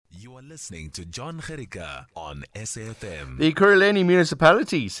You are listening to John Gericka on SAFM. The Ekurhuleni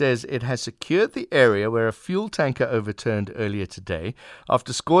Municipality says it has secured the area where a fuel tanker overturned earlier today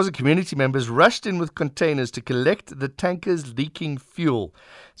after scores of community members rushed in with containers to collect the tanker's leaking fuel.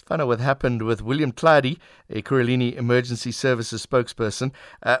 Let's find out what happened with William Tladi, Ekurhuleni Emergency Services spokesperson.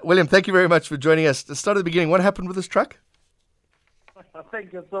 William, thank you very much for joining us. To start at the beginning, what happened with this truck?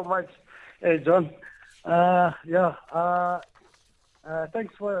 Thank you so much, John.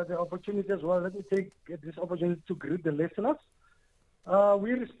 Thanks for the opportunity as well. Let me take this opportunity to greet the listeners.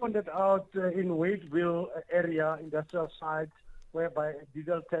 We responded out in Wadeville area, industrial site, whereby a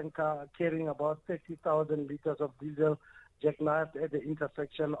diesel tanker carrying about 30,000 liters of diesel jackknifed at the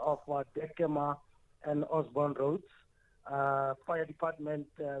intersection of Dekema and Osborne Roads. Fire department,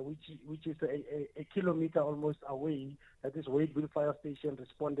 which is a kilometer almost away, at this Wadeville fire station,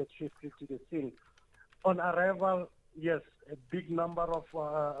 responded swiftly to the scene. On arrival, yes, a big number of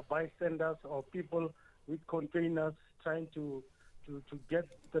bystanders or people with containers trying to get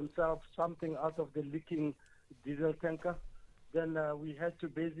themselves something out of the leaking diesel tanker. Then we had to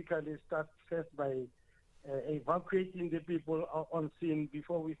basically start first by evacuating the people on scene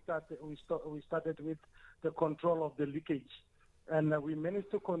before we started with the control of the leakage. And we managed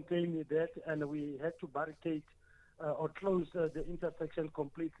to contain that, and we had to barricade or close the intersection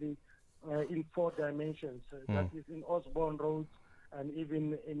completely in 4 dimensions. That is in Osborne Road and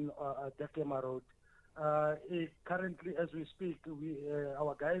even in Dekema Road. Currently, as we speak,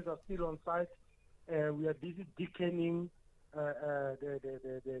 our guys are still on site. We are busy decanning the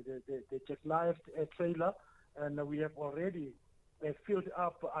jackknifed trailer, and we have already filled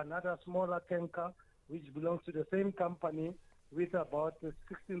up another smaller tanker which belongs to the same company with about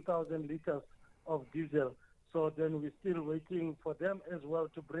 16,000 liters of diesel. So then we're still waiting for them as well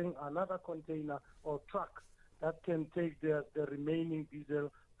to bring another container or truck that can take the remaining diesel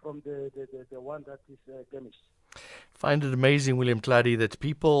from the one that is damaged. Find it amazing, William Tladi, that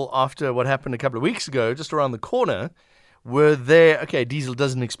people, after what happened a couple of weeks ago, just around the corner, were there. Okay, diesel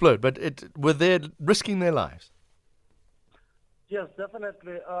doesn't explode, but were there risking their lives. Yes,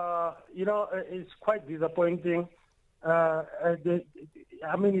 definitely. It's quite disappointing. It's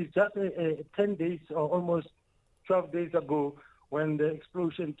just 10 days or almost 12 days ago when the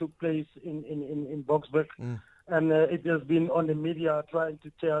explosion took place in Boksburg. And it has been on the media trying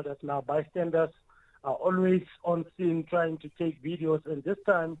to tell that now bystanders are always on scene trying to take videos. And this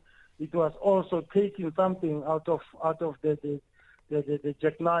time it was also taking something out of the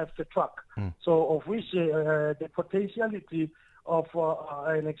jackknifed truck. So of which the potentiality of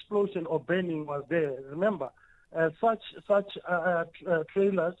an explosion or burning was there. Remember, such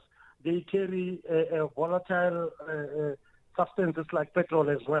trailers, they carry volatile substances like petrol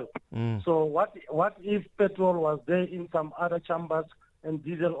as well. So what if petrol was there in some other chambers and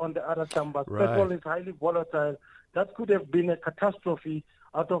diesel on the other chambers? Right. Petrol is highly volatile. That could have been a catastrophe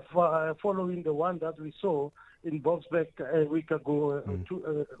out of following the one that we saw in Boksburg a week ago,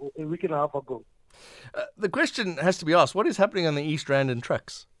 a week and a half ago. The question has to be asked, what is happening on the East Rand in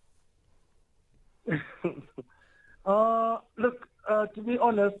trucks? Look, to be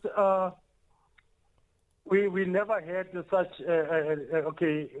honest, we never had such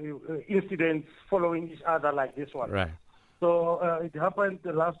incidents following each other like this one. Right. So it happened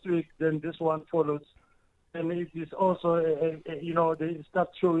last week, then this one follows. And it is also, they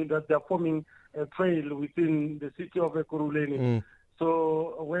start showing that they're forming a trail within the city of Ekurhuleni.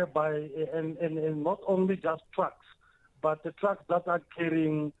 So whereby, and not only just trucks, but the trucks that are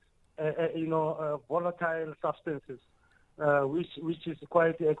carrying, volatile substances, which is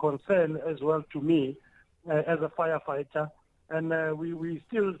quite a concern as well to me as a firefighter. And we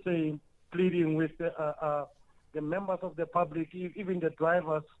still say, pleading with the members of the public, even the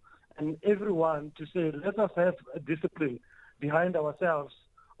drivers and everyone, to say, let us have a discipline behind ourselves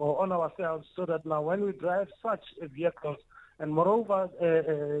or on ourselves, so that now when we drive such vehicles, and moreover,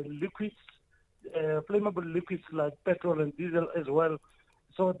 liquids, flammable liquids like petrol and diesel as well.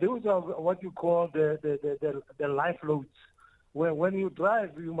 So those are what you call the life loads. Where when you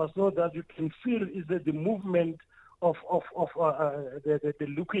drive, you must know that you can feel is that the movement of the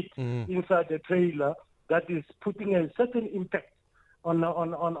liquid inside the trailer that is putting a certain impact on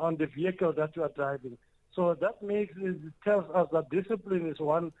the vehicle that you are driving. So that tells us that discipline is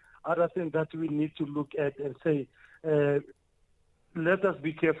one other thing that we need to look at and say, let us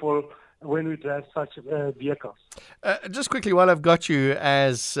be careful when we drive such vehicles. Just quickly, while I've got you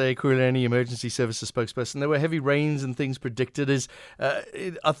as Ekurhuleni Emergency Services spokesperson, there were heavy rains and things predicted.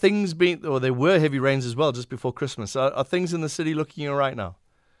 Are things being, or there were heavy rains as well just before Christmas? Are things in the city looking all right now?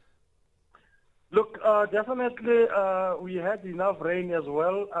 Look, definitely we had enough rain as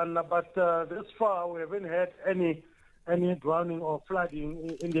well, but this far we haven't had any drowning or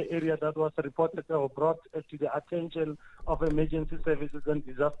flooding in the area that was reported or brought to the attention of emergency services and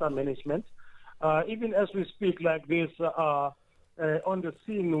disaster management. Even as we speak like this, on the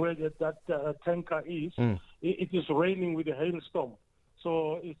scene where that tanker is, it is raining with a hailstorm.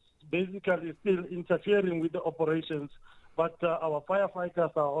 So it's basically still interfering with the operations, but our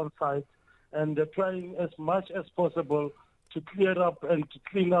firefighters are on site and they're trying as much as possible to clear up and to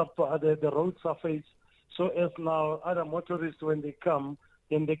clean up the road surface, so as now other motorists, when they come,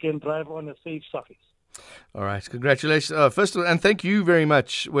 then they can drive on a safe surface. All right, congratulations. First of all, and thank you very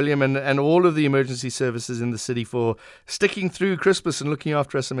much, William, and all of the emergency services in the city for sticking through Christmas and looking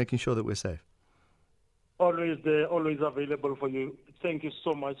after us and making sure that we're safe. Always there, always available for you. Thank you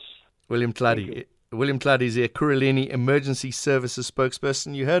so much. William Tladi. William Tladi is the Ekurhuleni Emergency Services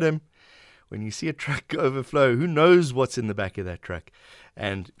spokesperson. You heard him. When you see a truck overflow, who knows what's in the back of that truck?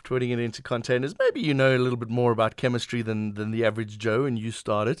 And putting it into containers, maybe you know a little bit more about chemistry than the average Joe, and you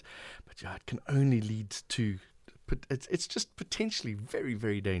start it. But yeah, it can only lead to, it's just potentially very,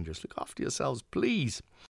 very dangerous. Look after yourselves, please.